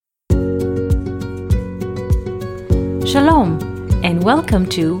Shalom, and welcome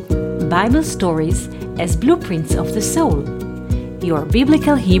to Bible Stories as Blueprints of the Soul, your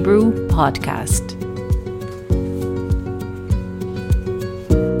Biblical Hebrew podcast.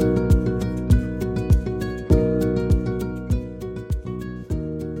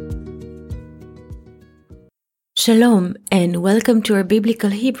 Shalom, and welcome to our Biblical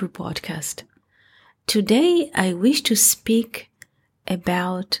Hebrew podcast. Today I wish to speak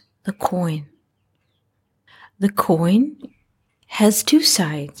about the coin. The coin has two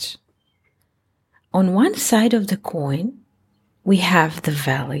sides. On one side of the coin, we have the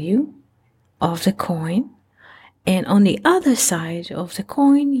value of the coin, and on the other side of the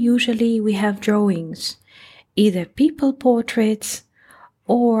coin, usually we have drawings, either people portraits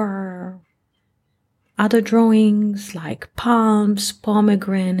or other drawings like palms,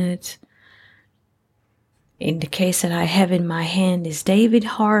 pomegranates. In the case that I have in my hand is David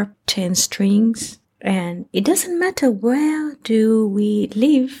harp, 10 strings. And it doesn't matter where do we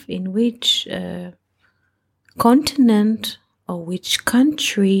live, in which continent or which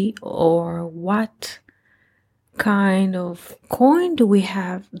country or what kind of coin do we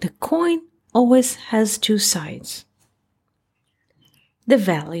have. The coin always has two sides. The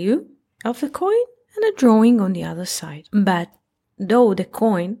value of the coin and a drawing on the other side. But though the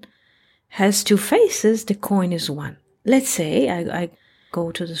coin has two faces, the coin is one. Let's say I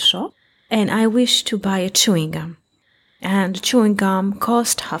go to the shop and I wish to buy a chewing gum. And the chewing gum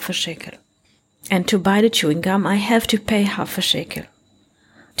cost half a shekel. And to buy the chewing gum, I have to pay half a shekel.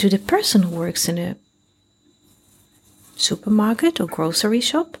 To the person who works in a supermarket or grocery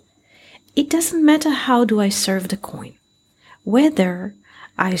shop, it doesn't matter how do I serve the coin. Whether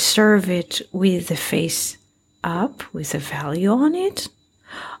I serve it with the face up, with a value on it,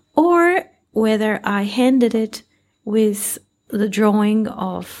 or whether I handed it with the drawing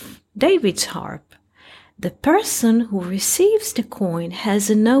of David's harp. The person who receives the coin has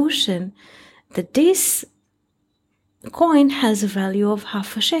a notion that this coin has a value of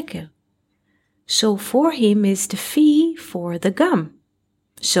half a shekel. So for him is the fee for the gum.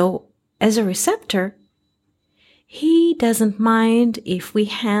 So as a receptor, he doesn't mind if we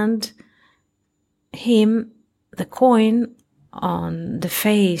hand him the coin on the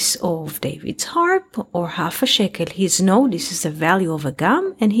face of David's harp or half a shekel. He's know this is the value of a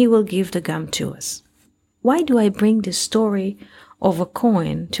gum and he will give the gum to us. Why do I bring this story of a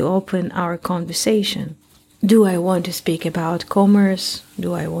coin to open our conversation? Do I want to speak about commerce?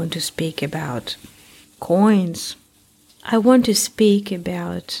 Do I want to speak about coins? I want to speak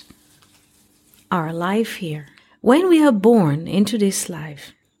about our life here. When we are born into this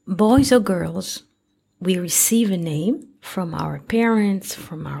life, boys or girls, we receive a name from our parents,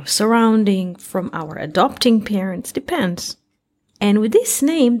 from our surrounding, from our adopting parents, depends. And with this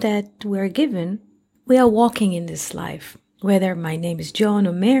name that we're given, we are walking in this life. Whether my name is John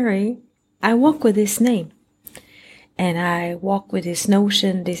or Mary, I walk with this name. And I walk with this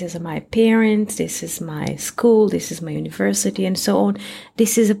notion, this is my parents, this is my school, this is my university, and so on.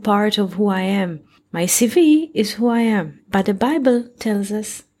 This is a part of who I am. My CV is who I am. But the Bible tells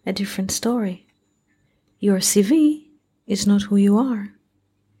us a different story. Your CV is not who you are.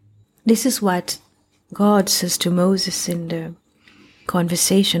 This is what God says to Moses in the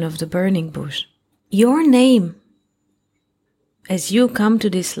conversation of the burning bush. Your name, as you come to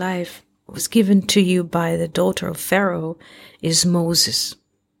this life, was given to you by the daughter of Pharaoh, is Moses,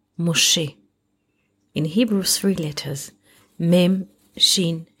 Moshe. In Hebrew, 3 letters, Mem,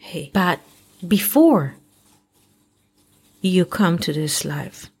 Shin, He. But before you come to this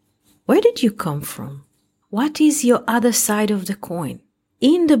life, where did you come from? What is your other side of the coin?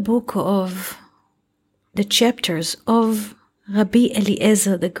 In the book of the chapters of Rabbi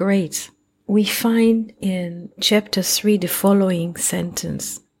Eliezer the Great, we find in chapter 3 the following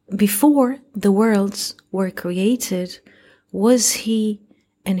sentence. Before the worlds were created, was he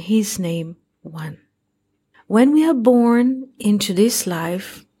and his name one. When we are born into this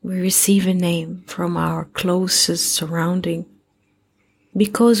life, we receive a name from our closest surrounding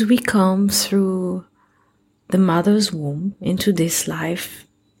because we come through the mother's womb into this life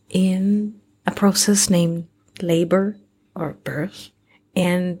in a process named labor or birth.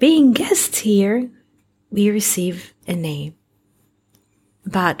 And being guests here, we receive a name.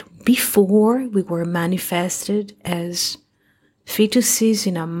 But before we were manifested as fetuses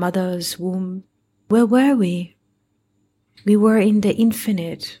in our mother's womb, where were we? We were in the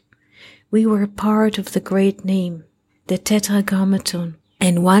infinite. We were part of the great name, the Tetragrammaton.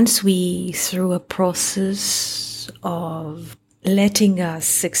 And once we, through a process of letting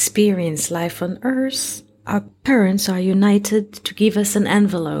us experience life on earth, our parents are united to give us an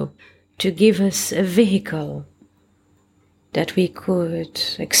envelope, to give us a vehicle, that we could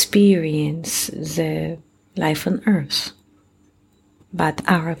experience the life on earth. But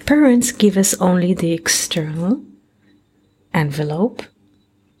our parents give us only the external envelope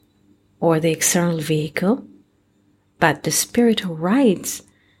or the external vehicle, but the spirit who writes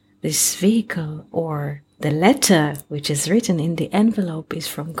this vehicle or the letter which is written in the envelope is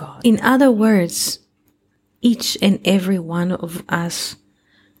from God. In other words, each and every one of us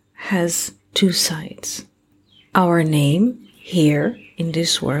has two sides. Our name here in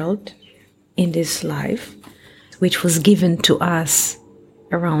this world, in this life, which was given to us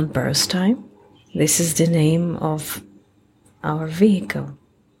around birth time. This is the name of our vehicle.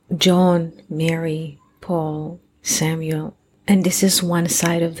 John, Mary, Paul, Samuel. And this is one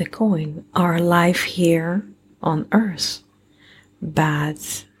side of the coin, our life here on earth.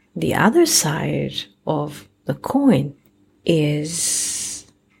 But the other side of the coin is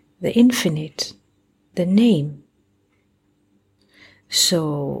the infinite, the name.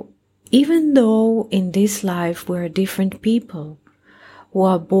 So even though in this life we're different people who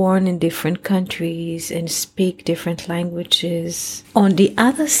are born in different countries and speak different languages, on the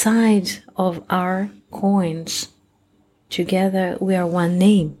other side of our coins, together we are one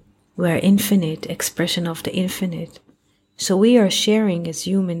name. We are infinite, expression of the infinite. So we are sharing as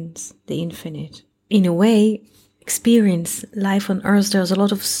humans the infinite. In a way, experience life on earth, there's a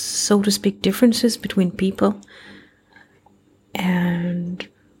lot of, so to speak, differences between people. And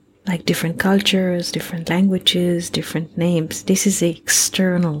like different cultures, different languages, different names. This is the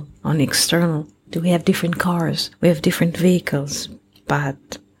external, on external. We have different cars, we have different vehicles,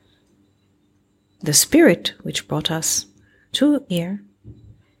 but the spirit which brought us to here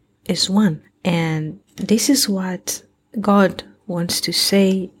is one. And this is what God wants to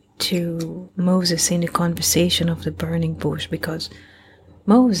say to Moses in the conversation of the burning bush, because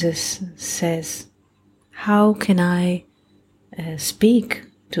Moses says, how can I speak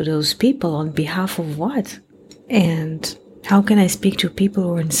to those people on behalf of what? And how can I speak to people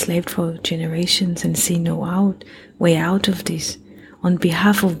who are enslaved for generations and see no way out of this? On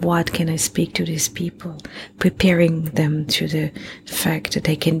behalf of what can I speak to these people, preparing them to the fact that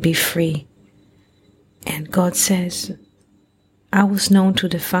they can be free? And God says, I was known to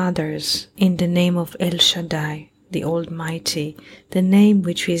the fathers in the name of El Shaddai, the Almighty, the name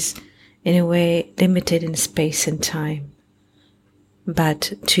which is in a way limited in space and time.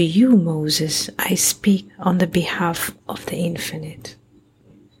 But to you, Moses, I speak on the behalf of the infinite.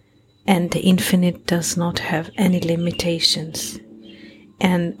 And the infinite does not have any limitations.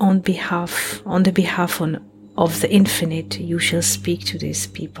 And on the behalf of the infinite, you shall speak to these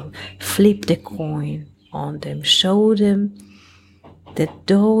people. Flip the coin on them. Show them that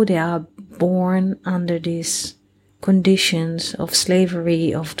though they are born under these conditions of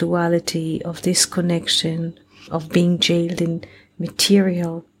slavery, of duality, of disconnection, of being jailed in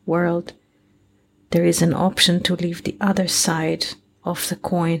material world, there is an option to leave the other side of the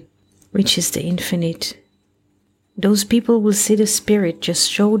coin, which is the infinite. Those people will see the spirit.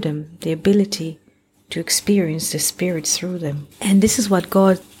 Just show them the ability to experience the spirit through them. And this is what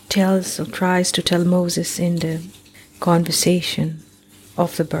God tells or tries to tell Moses in the conversation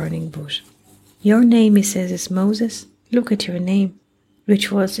of the burning bush. Your name, he says, is Moses. Look at your name,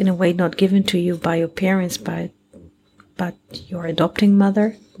 which was in a way not given to you by your parents, but your adopting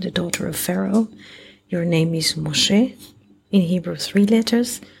mother, the daughter of Pharaoh. Your name is Moshe. In Hebrew, 3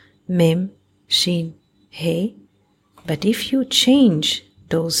 letters, Mem, Shin, He. But if you change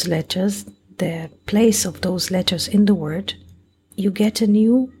those letters, the place of those letters in the word, you get a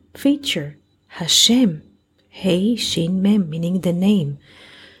new feature, Hashem, He, Shin, Mem, meaning the name.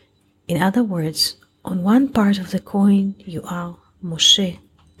 In other words, on one part of the coin, you are Moshe,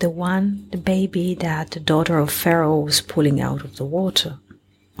 the baby that the daughter of Pharaoh was pulling out of the water.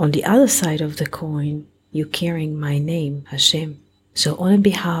 On the other side of the coin, you're carrying my name, Hashem. So on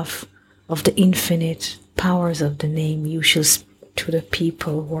behalf of the infinite powers of the name, you shall speak to the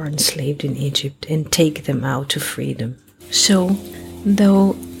people who are enslaved in Egypt and take them out to freedom. So,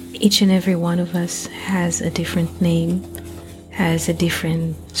 though each and every one of us has a different name, has a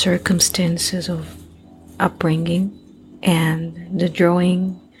different circumstances of upbringing, and the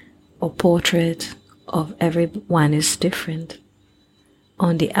drawing or portrait of everyone is different,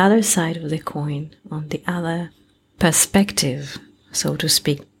 on the other side of the coin, on the other perspective, so to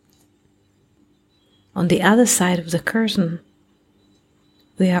speak, on the other side of the curtain,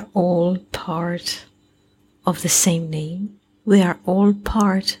 we are all part of the same name. We are all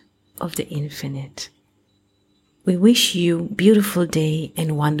part of the infinite. We wish you a beautiful day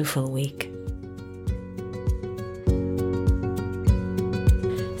and wonderful week.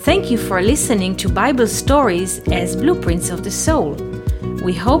 Thank you for listening to Bible stories as blueprints of the soul.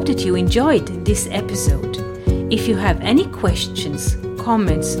 We hope that you enjoyed this episode. If you have any questions,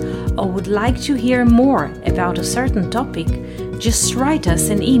 comments, or would like to hear more about a certain topic, just write us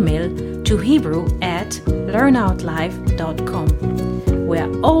an email to hebrew@learnoutlive.com. We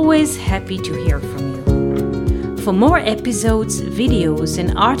are always happy to hear from you. For more episodes, videos,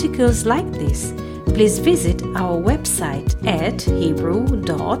 and articles like this, please visit our website at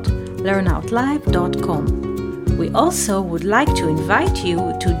hebrew.learnoutlive.com. We also would like to invite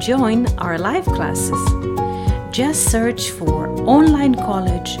you to join our live classes. Just search for Online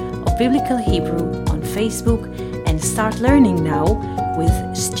College of Biblical Hebrew on Facebook and start learning now with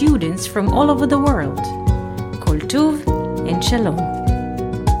students from all over the world. Kol Tuv and Shalom.